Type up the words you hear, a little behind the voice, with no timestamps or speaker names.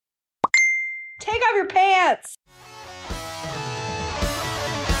Take off your pants!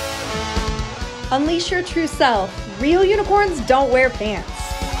 Unleash your true self. Real unicorns don't wear pants.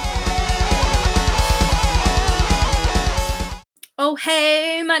 Oh,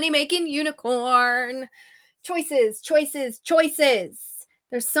 hey, money-making unicorn. Choices, choices, choices.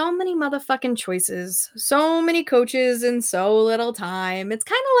 There's so many motherfucking choices. So many coaches in so little time. It's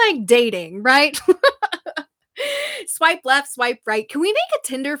kind of like dating, right? Swipe left, swipe right. Can we make a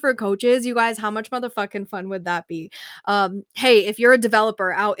Tinder for coaches? You guys, how much motherfucking fun would that be? Hey, if you're a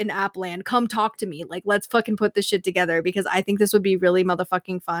developer out in Appland, come talk to me. Like, let's fucking put this shit together because I think this would be really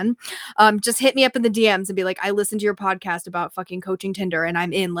motherfucking fun. Just hit me up in the DMs and be like, I listened to your podcast about fucking coaching Tinder and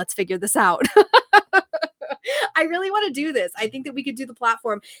I'm in. Let's figure this out. I really want to do this. I think that we could do the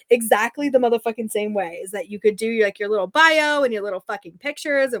platform exactly the motherfucking same way. Is that you could do like your little bio and your little fucking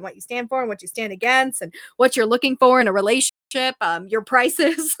pictures and what you stand for and what you stand against and what you're looking for in a relationship, your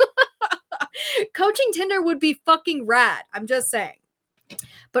prices. Coaching Tinder would be fucking rad. I'm just saying.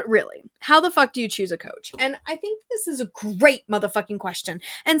 But really, how the fuck do you choose a coach? And I think this is a great motherfucking question.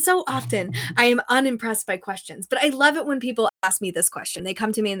 And so often I am unimpressed by questions, but I love it when people ask me this question. They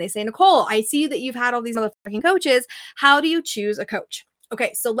come to me and they say, Nicole, I see that you've had all these motherfucking coaches. How do you choose a coach?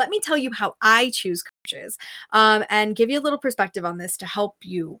 Okay, so let me tell you how I choose coaches and give you a little perspective on this to help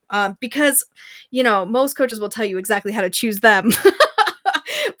you because, you know, most coaches will tell you exactly how to choose them.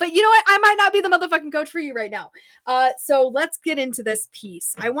 But you know what? I might not be the motherfucking coach for you right now. So let's get into this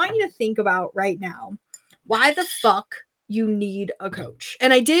piece. I want you to think about right now why the fuck you need a coach.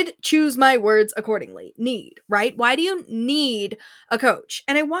 And I did choose my words accordingly. Need, right? Why do you need a coach?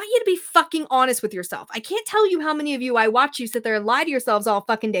 And I want you to be fucking honest with yourself. I can't tell you how many of you I watch you sit there and lie to yourselves all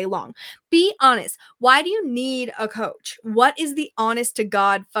fucking day long. Be honest. Why do you need a coach? What is the honest to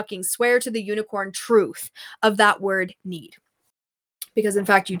God fucking swear to the unicorn truth of that word need? Because in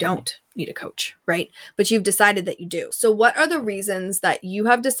fact, you don't need a coach, right? But you've decided that you do. So what are the reasons that you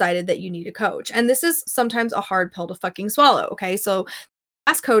have decided that you need a coach? And this is sometimes a hard pill to fucking swallow, okay? So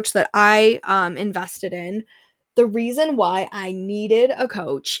last coach that I invested in, the reason why I needed a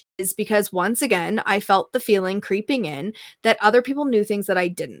coach is because once again, I felt the feeling creeping in that other people knew things that I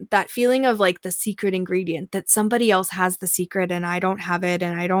didn't. That feeling of like the secret ingredient that somebody else has the secret and I don't have it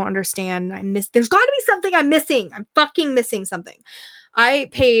and I don't understand. There's got to be something I'm missing. I'm fucking missing something. I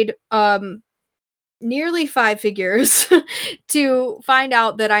paid nearly 5 figures to find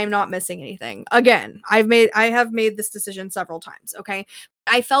out that I'm not missing anything. Again, I have made this decision several times, okay?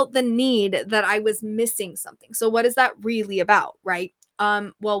 I felt the need that I was missing something. So what is that really about, right?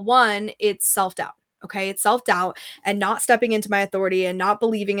 Well, one, it's self-doubt. Okay, it's self-doubt and not stepping into my authority and not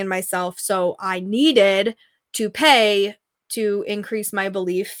believing in myself. So I needed to pay to increase my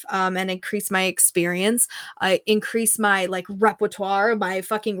belief and increase my experience, increase my like repertoire, my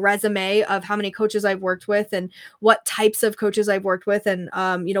fucking resume of how many coaches I've worked with and what types of coaches I've worked with and,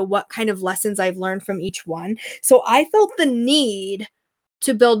 you know, what kind of lessons I've learned from each one. So I felt the need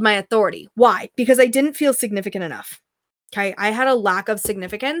to build my authority. Why? Because I didn't feel significant enough. Okay. I had a lack of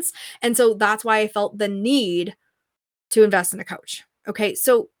significance. And so that's why I felt the need to invest in a coach. Okay,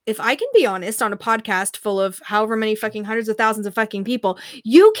 so if I can be honest on a podcast full of however many fucking hundreds of thousands of fucking people,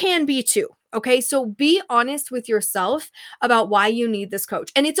 you can be too. Okay, so be honest with yourself about why you need this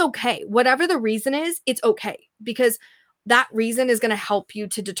coach. And it's okay. Whatever the reason is, it's okay because that reason is going to help you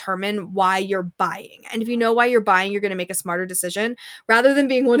to determine why you're buying. And if you know why you're buying, you're going to make a smarter decision rather than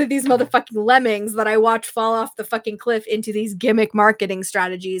being one of these motherfucking lemmings that I watch fall off the fucking cliff into these gimmick marketing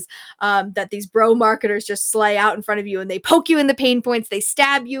strategies that these bro marketers just slay out in front of you and they poke you in the pain points, they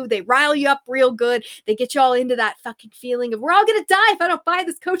stab you, they rile you up real good, they get you all into that fucking feeling of we're all going to die if I don't buy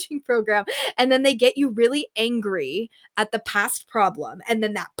this coaching program. And then they get you really angry at the past problem and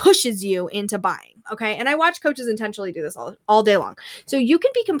then that pushes you into buying. Okay. And I watch coaches intentionally do this all day long. So you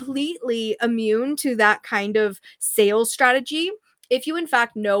can be completely immune to that kind of sales strategy if you in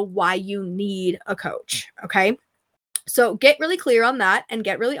fact know why you need a coach. Okay. So get really clear on that and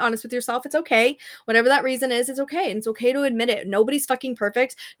get really honest with yourself. It's okay. Whatever that reason is, it's okay. And it's okay to admit it. Nobody's fucking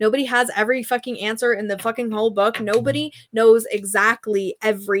perfect. Nobody has every fucking answer in the fucking whole book. Nobody knows exactly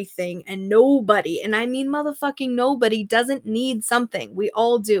everything. And nobody, and I mean motherfucking nobody, doesn't need something. We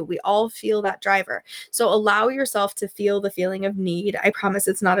all do. We all feel that driver. So allow yourself to feel the feeling of need. I promise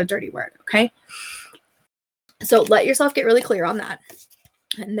it's not a dirty word. Okay. So let yourself get really clear on that.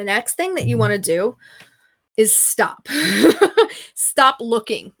 And the next thing that you want to do is stop. Stop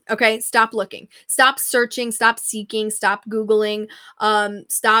looking. Okay. Stop looking. Stop searching. Stop seeking. Stop Googling.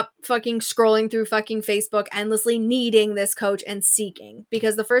 Stop fucking scrolling through fucking Facebook endlessly needing this coach and seeking.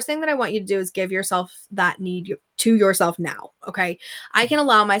 Because the first thing that I want you to do is give yourself that need to yourself now. Okay. I can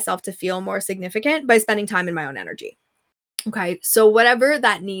allow myself to feel more significant by spending time in my own energy. Okay. So whatever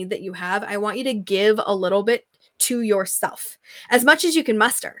that need that you have, I want you to give a little bit to yourself as much as you can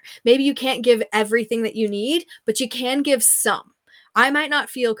muster. Maybe you can't give everything that you need, but you can give some. I might not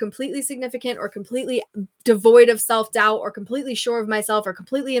feel completely significant or completely devoid of self-doubt or completely sure of myself or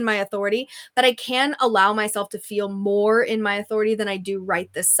completely in my authority, but I can allow myself to feel more in my authority than I do right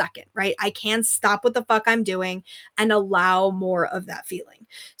this second, right? I can stop what the fuck I'm doing and allow more of that feeling.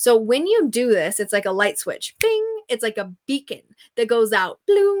 So when you do this, it's like a light switch, bing, it's like a beacon that goes out,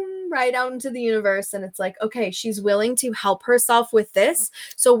 bloom, right out into the universe. And it's like, okay, she's willing to help herself with this.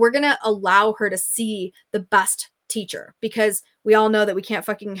 So we're going to allow her to see the best teacher, because we all know that we can't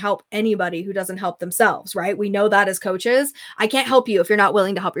fucking help anybody who doesn't help themselves, right? We know that as coaches. I can't help you if you're not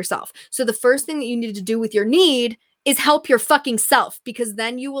willing to help yourself. So the first thing that you need to do with your need is help your fucking self, because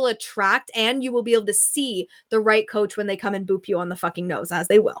then you will attract and you will be able to see the right coach when they come and boop you on the fucking nose, as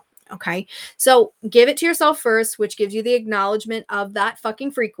they will. Okay. So give it to yourself first, which gives you the acknowledgement of that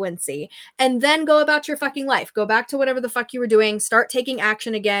fucking frequency, and then go about your fucking life. Go back to whatever the fuck you were doing. Start taking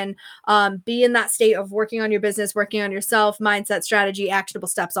action again. Be in that state of working on your business, working on yourself, mindset, strategy, actionable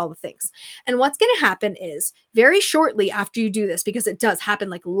steps, all the things. And what's going to happen is very shortly after you do this, because it does happen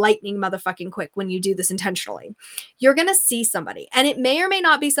like lightning motherfucking quick when you do this intentionally, you're going to see somebody, and it may or may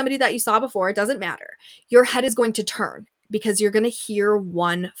not be somebody that you saw before. It doesn't matter. Your head is going to turn, because you're going to hear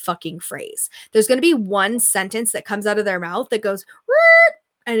one fucking phrase. There's going to be one sentence that comes out of their mouth that goes,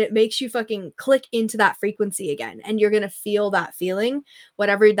 and it makes you fucking click into that frequency again. And you're going to feel that feeling,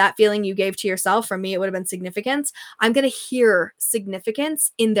 whatever that feeling you gave to yourself. For me, it would have been significance. I'm going to hear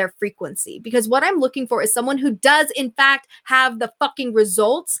significance in their frequency, because what I'm looking for is someone who does in fact have the fucking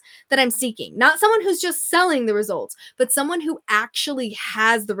results that I'm seeking. Not someone who's just selling the results, but someone who actually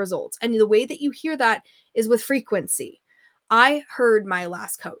has the results. And the way that you hear that is with frequency. I heard my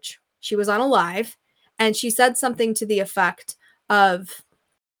last coach. She was on a live and she said something to the effect of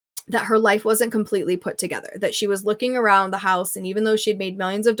that her life wasn't completely put together, that she was looking around the house, and even though she'd made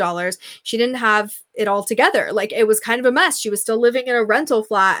millions of dollars, she didn't have it all together. Like, it was kind of a mess. She was still living in a rental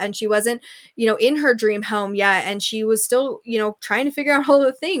flat, and she wasn't, in her dream home yet. And she was still, trying to figure out all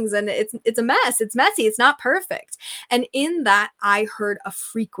the things. And it's a mess. It's messy. It's not perfect. And in that, I heard a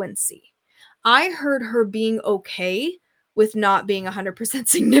frequency. I heard her being okay with not being 100%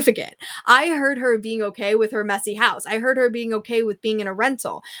 significant. I heard her being okay with her messy house. I heard her being okay with being in a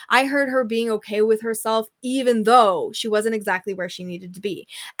rental. I heard her being okay with herself, even though she wasn't exactly where she needed to be.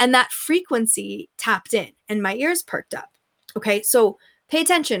 And that frequency tapped in and my ears perked up. Okay. So pay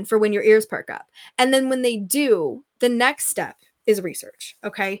attention for when your ears perk up. And then when they do, the next step is research.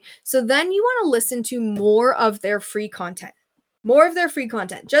 Okay. So then you want to listen to more of their free content.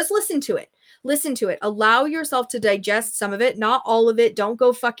 Just listen to it. Listen to it. Allow yourself to digest some of it, not all of it. Don't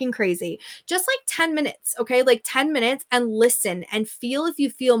go fucking crazy. Just like 10 minutes, okay? Like 10 minutes, and listen and feel if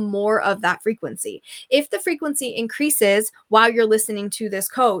you feel more of that frequency. If the frequency increases while you're listening to this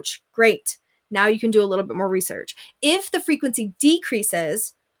coach, great. Now you can do a little bit more research. If the frequency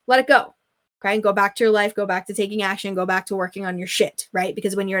decreases, let it go. Okay, and go back to your life, go back to taking action, go back to working on your shit, right?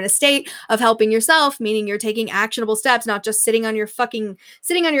 Because when you're in a state of helping yourself, meaning you're taking actionable steps, not just sitting on your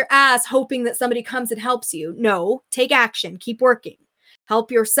ass hoping that somebody comes and helps you. No, take action, keep working. Help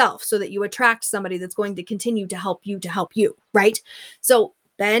yourself so that you attract somebody that's going to continue to help you, right? So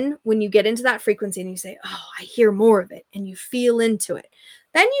then when you get into that frequency and you say, oh, I hear more of it, and you feel into it,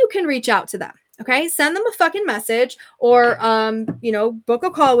 then you can reach out to them. Okay, send them a fucking message, or, book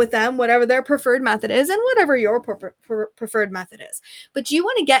a call with them, whatever their preferred method is and whatever your preferred method is. But you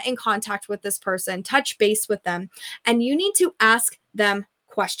want to get in contact with this person, touch base with them, and you need to ask them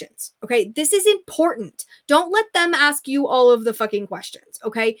questions. Okay, this is important. Don't let them ask you all of the fucking questions.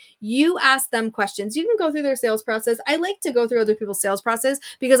 Okay, you ask them questions. You can go through their sales process. I like to go through other people's sales process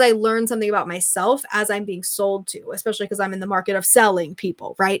because I learn something about myself as I'm being sold to, especially because I'm in the market of selling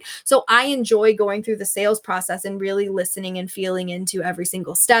people, right? So I enjoy going through the sales process and really listening and feeling into every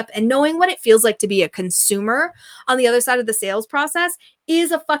single step and knowing what it feels like to be a consumer on the other side of the sales process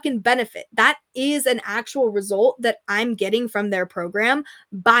is a fucking benefit. That is an actual result that I'm getting from their program.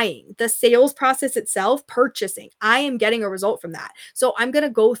 Buying, the sales process itself, purchasing, I am getting a result from that. So I'm going to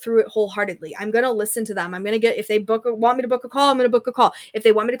go through it wholeheartedly. I'm going to listen to them. I'm going to get, if they want me to book a call, I'm going to book a call. If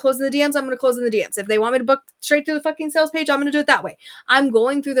they want me to close in the DMs, I'm going to close in the DMs. If they want me to book straight through the fucking sales page, I'm going to do it that way. I'm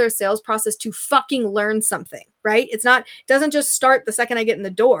going through their sales process to fucking learn something, right? It doesn't just start the second I get in the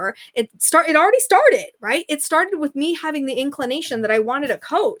door. It already started, right? It started with me having the inclination that I wanted a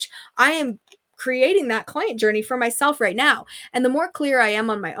coach. I am creating that client journey for myself right now. And the more clear I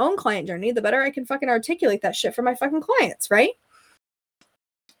am on my own client journey, the better I can fucking articulate that shit for my fucking clients, right?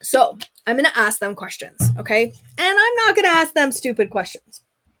 So I'm going to ask them questions, okay? And I'm not going to ask them stupid questions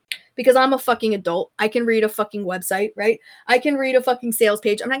because I'm a fucking adult. I can read a fucking website, right? I can read a fucking sales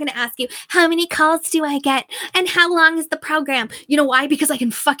page. I'm not going to ask you, how many calls do I get? And how long is the program? You know why? Because I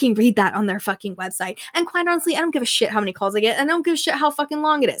can fucking read that on their fucking website. And quite honestly, I don't give a shit how many calls I get. And I don't give a shit how fucking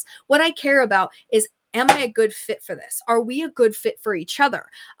long it is. What I care about is, am I a good fit for this? Are we a good fit for each other?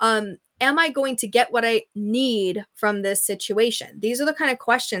 Am I going to get what I need from this situation? These are the kind of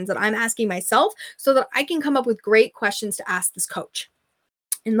questions that I'm asking myself so that I can come up with great questions to ask this coach.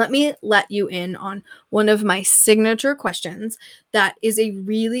 And let me let you in on one of my signature questions that is a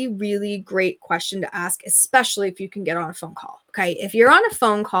really, really great question to ask, especially if you can get on a phone call. Okay. If you're on a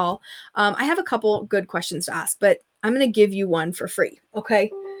phone call, I have a couple good questions to ask, but I'm going to give you one for free.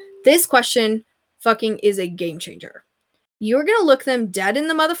 Okay. This question fucking is a game changer. You're going to look them dead in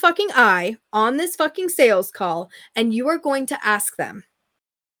the motherfucking eye on this fucking sales call, and you are going to ask them,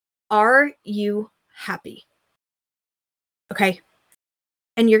 are you happy? Okay.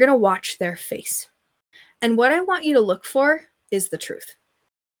 And you're going to watch their face. And what I want you to look for is the truth.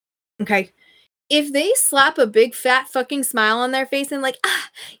 Okay. If they slap a big fat fucking smile on their face and like,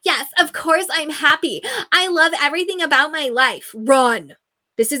 yes, of course I'm happy. I love everything about my life. Run.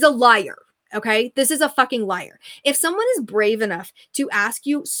 This is a liar. Okay. This is a fucking liar. If someone is brave enough to ask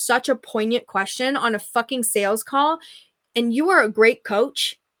you such a poignant question on a fucking sales call and you are a great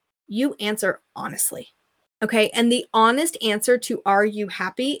coach, you answer honestly. Okay. And the honest answer to are you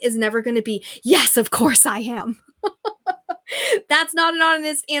happy is never going to be, yes, of course I am. That's not an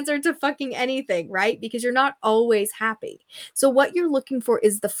honest answer to fucking anything, right? Because you're not always happy. So what you're looking for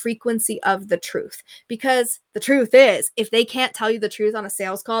is the frequency of the truth. Because the truth is, if they can't tell you the truth on a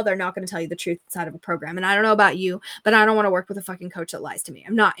sales call, they're not going to tell you the truth inside of a program. And I don't know about you, but I don't want to work with a fucking coach that lies to me.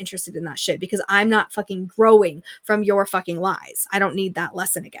 I'm not interested in that shit because I'm not fucking growing from your fucking lies. I don't need that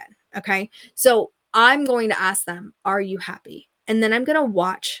lesson again. Okay. So I'm going to ask them, are you happy? And then I'm going to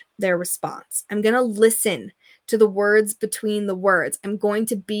watch their response. I'm going to listen to the words between the words. I'm going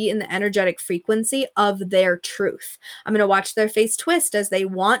to be in the energetic frequency of their truth. I'm going to watch their face twist as they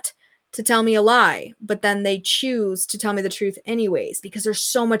want to tell me a lie, but then they choose to tell me the truth anyways, because there's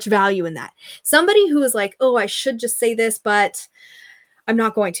so much value in that. Somebody who is like, oh, I should just say this, but I'm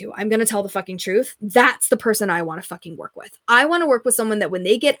not going to. I'm going to tell the fucking truth. That's the person I want to fucking work with. I want to work with someone that when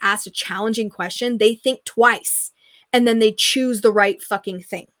they get asked a challenging question, they think twice and then they choose the right fucking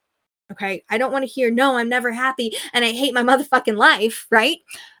thing. Okay. I don't want to hear, no, I'm never happy and I hate my motherfucking life. Right.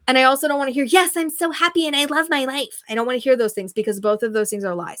 And I also don't want to hear, yes, I'm so happy and I love my life. I don't want to hear those things because both of those things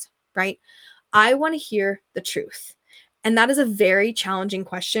are lies. Right. I want to hear the truth. And that is a very challenging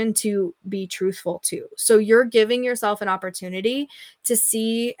question to be truthful to. So you're giving yourself an opportunity to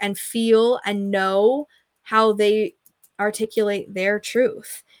see and feel and know how they articulate their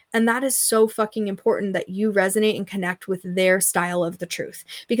truth. And that is so fucking important that you resonate and connect with their style of the truth,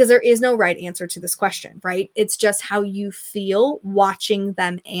 because there is no right answer to this question, right? It's just how you feel watching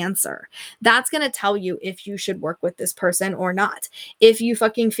them answer. That's going to tell you if you should work with this person or not. If you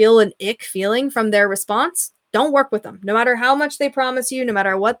fucking feel an ick feeling from their response, don't work with them. No matter how much they promise you, no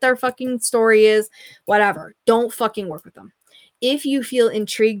matter what their fucking story is, whatever, don't fucking work with them. If you feel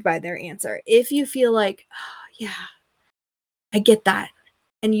intrigued by their answer, if you feel like, oh, yeah, I get that.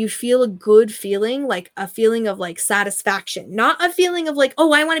 And you feel a good feeling, like a feeling of like satisfaction, not a feeling of like,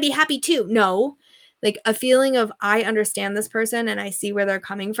 oh, I want to be happy too. No, like a feeling of I understand this person and I see where they're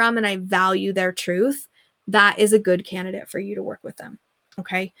coming from and I value their truth. That is a good candidate for you to work with them.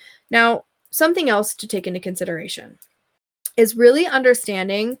 Okay. Now, something else to take into consideration is really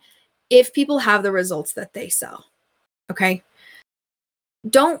understanding if people have the results that they sell. Okay.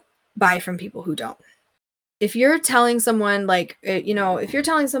 Don't buy from people who don't. If you're telling someone like, if you're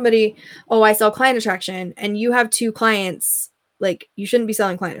telling somebody, oh, I sell client attraction and you have 2 clients, like you shouldn't be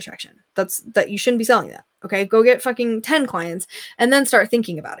selling client attraction. You shouldn't be selling that. Okay. Go get fucking 10 clients and then start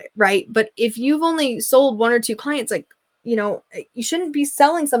thinking about it. Right. But if you've only sold 1 or 2 clients, like you shouldn't be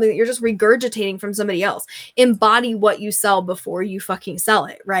selling something that you're just regurgitating from somebody else. Embody what you sell before you fucking sell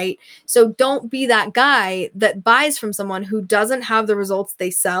it, right? So don't be that guy that buys from someone who doesn't have the results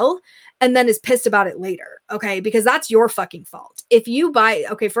they sell and then is pissed about it later, okay? Because that's your fucking fault. If you buy,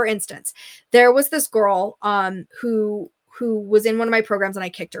 okay, for instance, there was this girl who was in one of my programs and I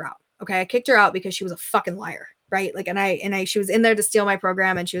kicked her out. Okay, I kicked her out because she was a fucking liar, right? Like, she was in there to steal my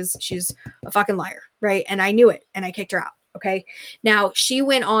program, and she's a fucking liar, right? And I knew it, and I kicked her out. Okay, now she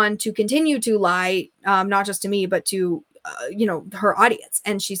went on to continue to lie, not just to me, but to her audience.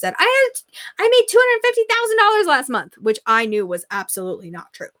 And she said, I made $250,000 last month, which I knew was absolutely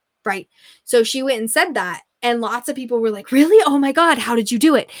not true, right? So she went and said that. And lots of people were like, really? Oh my God, how did you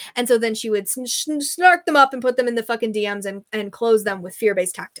do it? And so then she would snark them up and put them in the fucking DMs and close them with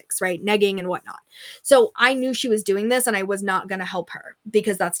fear-based tactics, right? Negging and whatnot. So I knew she was doing this and I was not going to help her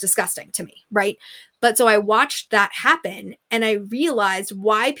because that's disgusting to me, right? But so I watched that happen and I realized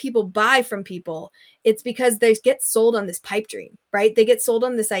why people buy from people. It's because they get sold on this pipe dream, right? They get sold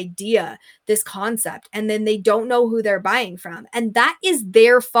on this idea, this concept, and then they don't know who they're buying from. And that is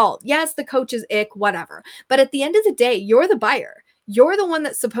their fault. Yes, the coach is ick, whatever. But at the end of the day, you're the buyer. You're the one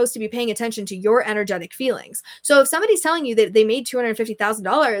that's supposed to be paying attention to your energetic feelings. So if somebody's telling you that they made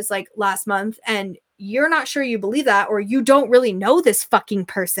 $250,000 like last month and you're not sure you believe that, or you don't really know this fucking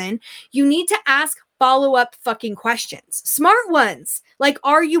person, you need to ask follow-up fucking questions. Smart ones. Like,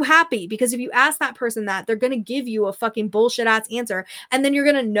 are you happy? Because if you ask that person that, they're going to give you a fucking bullshit ass answer. And then you're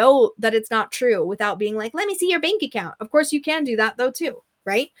going to know that it's not true without being like, let me see your bank account. Of course you can do that though too.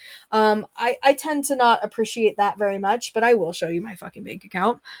 Right? I tend to not appreciate that very much, but I will show you my fucking bank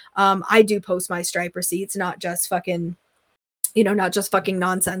account. I do post my Stripe receipts, not just fucking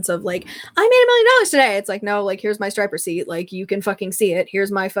nonsense of like, I made $1 million today. It's like, no, like, here's my Stripe receipt. Like, you can fucking see it.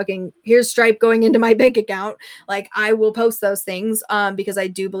 Here's Stripe going into my bank account. Like, I will post those things because I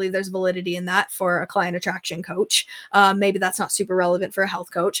do believe there's validity in that for a client attraction coach. Maybe that's not super relevant for a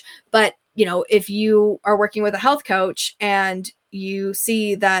health coach, but if you are working with a health coach and you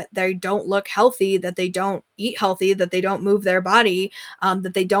see that they don't look healthy, that they don't eat healthy, that they don't move their body,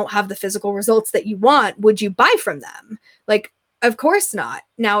 that they don't have the physical results that you want, would you buy from them? Like, of course not.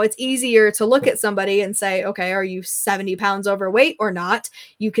 Now it's easier to look at somebody and say, okay, are you 70 pounds overweight or not?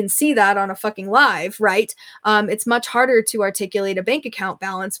 You can see that on a fucking live, right? It's much harder to articulate a bank account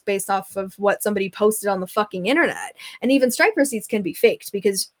balance based off of what somebody posted on the fucking internet. And even Stripe receipts can be faked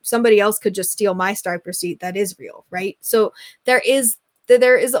because somebody else could just steal my Stripe receipt that is real, right? So there is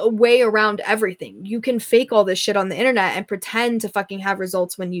a way around everything. You can fake all this shit on the internet and pretend to fucking have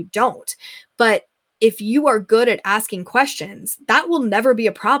results when you don't. But if you are good at asking questions, that will never be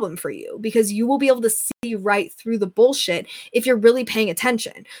a problem for you because you will be able to see right through the bullshit if you're really paying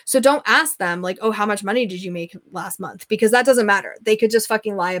attention. So don't ask them like, oh, how much money did you make last month? Because that doesn't matter. They could just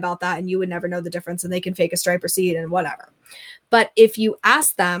fucking lie about that and you would never know the difference, and they can fake a Stripe receipt and whatever. But if you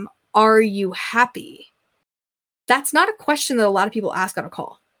ask them, are you happy? That's not a question that a lot of people ask on a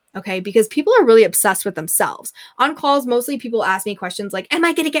call. Okay, because people are really obsessed with themselves. On calls, mostly people ask me questions like, am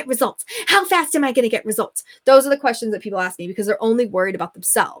I going to get results? How fast am I going to get results? Those are the questions that people ask me because they're only worried about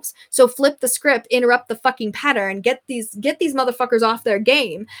themselves. So flip the script, interrupt the fucking pattern, get these motherfuckers off their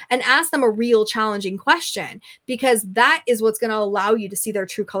game and ask them a real challenging question, because that is what's going to allow you to see their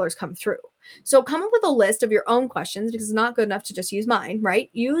true colors come through. So come up with a list of your own questions, because it's not good enough to just use mine, right?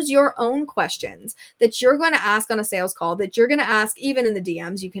 Use your own questions that you're going to ask on a sales call, that you're going to ask even in the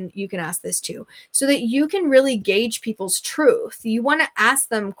DMs. You can ask this too, so that you can really gauge people's truth. You want to ask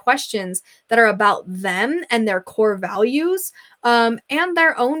them questions that are about them and their core values, and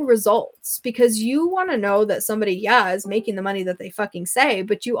their own results, because you want to know that somebody, is making the money that they fucking say,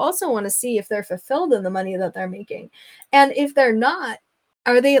 but you also want to see if they're fulfilled in the money that they're making. And if they're not,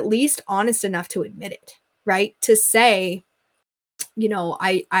 are they at least honest enough to admit it, right? To say,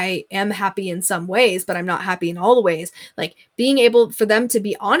 I am happy in some ways, but I'm not happy in all the ways. Like, being able for them to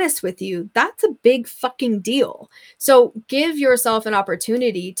be honest with you, that's a big fucking deal. So give yourself an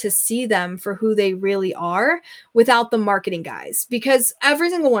opportunity to see them for who they really are without the marketing guys, because every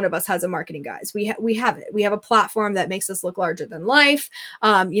single one of us has a marketing guys. We have it. We have a platform that makes us look larger than life.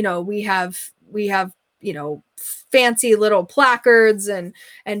 We have fancy little placards and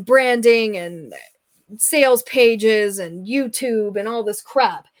branding and sales pages and YouTube and all this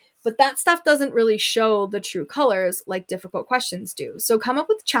crap. But that stuff doesn't really show the true colors like difficult questions do. So come up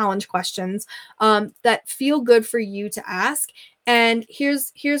with challenge questions that feel good for you to ask. And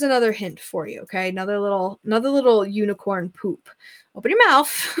here's another hint for you, okay? Another little unicorn poop. Open your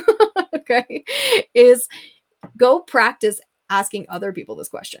mouth, okay? Is go practice asking other people this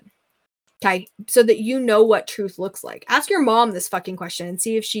question. Okay, so that you know what truth looks like. Ask your mom this fucking question and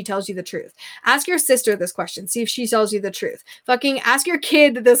see if she tells you the truth. Ask your sister this question, see if she tells you the truth. Fucking ask your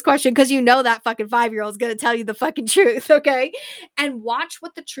kid this question because you know that fucking 5-year-old is going to tell you the fucking truth, okay? And watch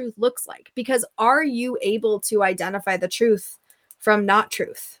what the truth looks like, because are you able to identify the truth from not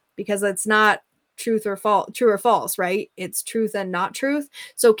truth? Because it's not true or false, right? It's truth and not truth.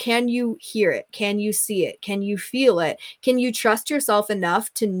 So can you hear it? Can you see it? Can you feel it? Can you trust yourself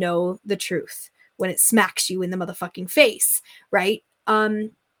enough to know the truth when it smacks you in the motherfucking face, right?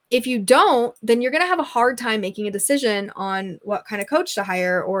 If you don't, then you're going to have a hard time making a decision on what kind of coach to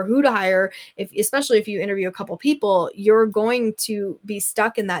hire or who to hire. Especially if you interview a couple people, you're going to be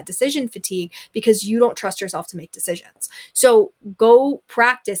stuck in that decision fatigue because you don't trust yourself to make decisions. So go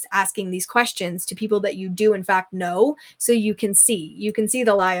practice asking these questions to people that you do in fact know, so you can see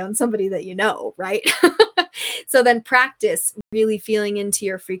the lie on somebody that you know, right? So then practice really feeling into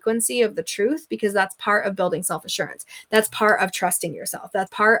your frequency of the truth, because that's part of building self-assurance. That's part of trusting yourself. That's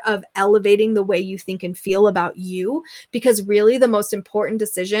part of elevating the way you think and feel about you, because really the most important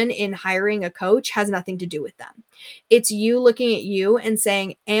decision in hiring a coach has nothing to do with them. It's you looking at you and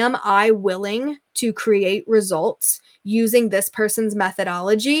saying, am I willing to create results using this person's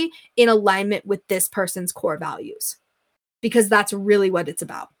methodology in alignment with this person's core values? Because that's really what it's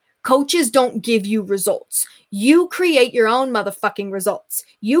about. Coaches don't give you results. You create your own motherfucking results.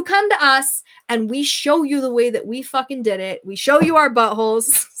 You come to us and we show you the way that we fucking did it. We show you our buttholes,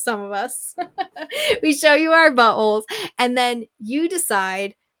 some of us. We show you our buttholes, and then you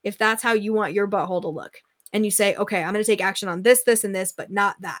decide if that's how you want your butthole to look. And you say, okay, I'm going to take action on this, this, and this, but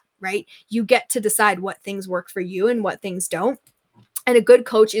not that, right? You get to decide what things work for you and what things don't. And a good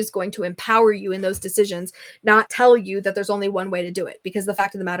coach is going to empower you in those decisions, not tell you that there's only one way to do it. Because the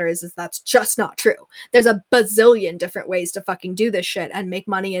fact of the matter is that's just not true. There's a bazillion different ways to fucking do this shit and make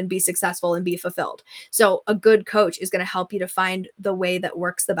money and be successful and be fulfilled. So a good coach is going to help you to find the way that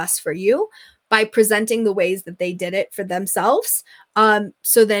works the best for you by presenting the ways that they did it for themselves.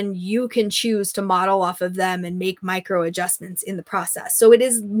 So then you can choose to model off of them and make micro adjustments in the process. So it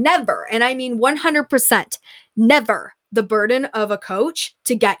is never, and I mean 100%, never the burden of a coach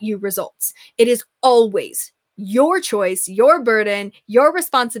to get you results. It is always your choice, your burden, your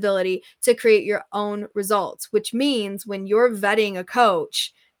responsibility to create your own results, which means when you're vetting a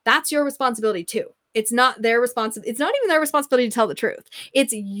coach, that's your responsibility too. It's not their responsibility. It's not even their responsibility to tell the truth.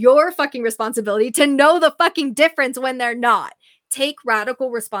 It's your fucking responsibility to know the fucking difference when they're not. Take radical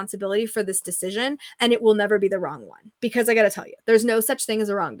responsibility for this decision, and it will never be the wrong one. Because I got to tell you, there's no such thing as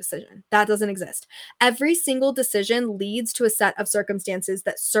a wrong decision. That doesn't exist. Every single decision leads to a set of circumstances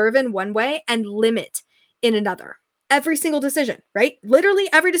that serve in one way and limit in another. Every single decision, right? Literally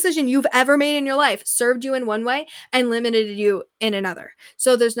every decision you've ever made in your life served you in one way and limited you in another.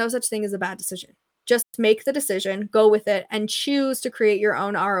 So there's no such thing as a bad decision. Just make the decision, go with it, and choose to create your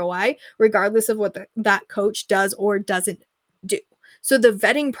own ROI, regardless of what that coach does or doesn't do. So the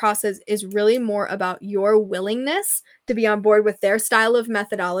vetting process is really more about your willingness to be on board with their style of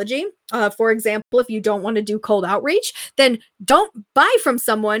methodology. For example, if you don't want to do cold outreach, then don't buy from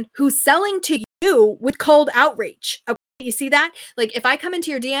someone who's selling to you with cold outreach. Okay? You see that? Like if I come into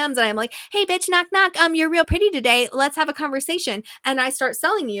your DMs and I'm like, hey, bitch, knock, knock, you're real pretty today. Let's have a conversation. And I start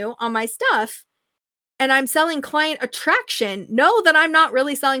selling you on my stuff, and I'm selling client attraction, know that I'm not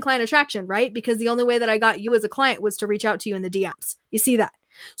really selling client attraction, right? Because the only way that I got you as a client was to reach out to you in the DMs. You see that?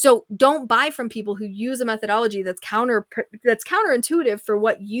 So don't buy from people who use a methodology that's counterintuitive for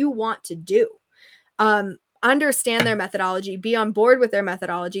what you want to do. Understand their methodology, be on board with their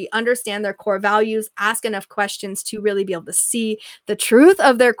methodology, understand their core values, ask enough questions to really be able to see the truth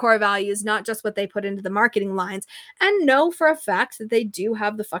of their core values, not just what they put into the marketing lines, and know for a fact that they do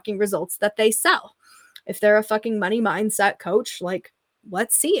have the fucking results that they sell. If they're a fucking money mindset coach, like,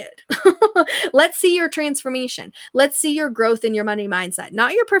 let's see it. Let's see your transformation. Let's see your growth in your money mindset,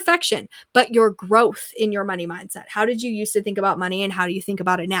 not your perfection, but your growth in your money mindset. How did you used to think about money and how do you think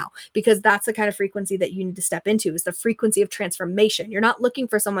about it now? Because that's the kind of frequency that you need to step into, is the frequency of transformation. You're not looking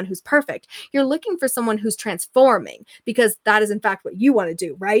for someone who's perfect. You're looking for someone who's transforming, because that is in fact what you want to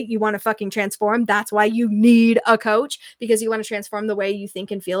do, right? You want to fucking transform. That's why you need a coach, because you want to transform the way you think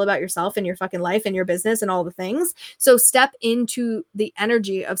and feel about yourself and your fucking life and your business and all the things. So step into the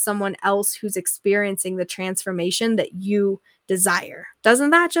energy of someone else who's experiencing the transformation that you desire.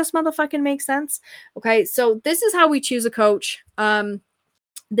 Doesn't that just motherfucking make sense? Okay, so this is how we choose a coach.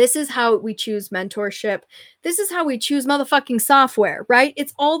 This is how we choose mentorship. This is how we choose motherfucking software, right?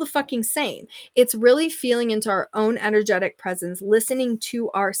 It's all the fucking same. It's really feeling into our own energetic presence, listening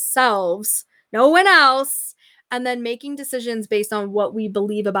to ourselves, no one else, and then making decisions based on what we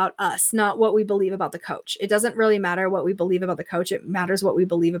believe about us, not what we believe about the coach. It doesn't really matter what we believe about the coach. It matters what we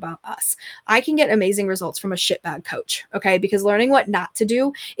believe about us. I can get amazing results from a shitbag coach, okay? Because learning what not to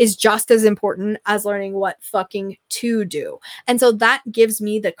do is just as important as learning what fucking to do. And so that gives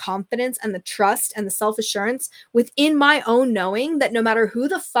me the confidence and the trust and the self-assurance within my own knowing that no matter who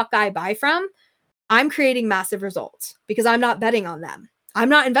the fuck I buy from, I'm creating massive results because I'm not betting on them. I'm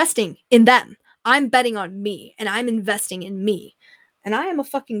not investing in them. I'm betting on me and I'm investing in me. And I am a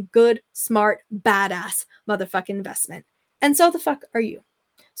fucking good, smart, badass motherfucking investment. And so the fuck are you?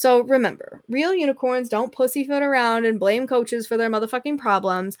 So remember, real unicorns don't pussyfoot around and blame coaches for their motherfucking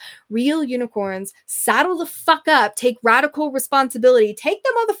problems. Real unicorns saddle the fuck up, take radical responsibility, take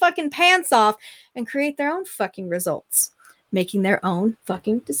the motherfucking pants off, and create their own fucking results, making their own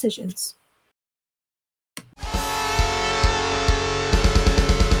fucking decisions.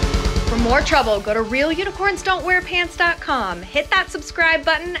 For more trouble, go to realunicornsdon'twearpants.com, hit that subscribe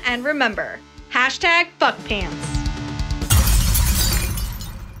button, and remember, #fuckpants.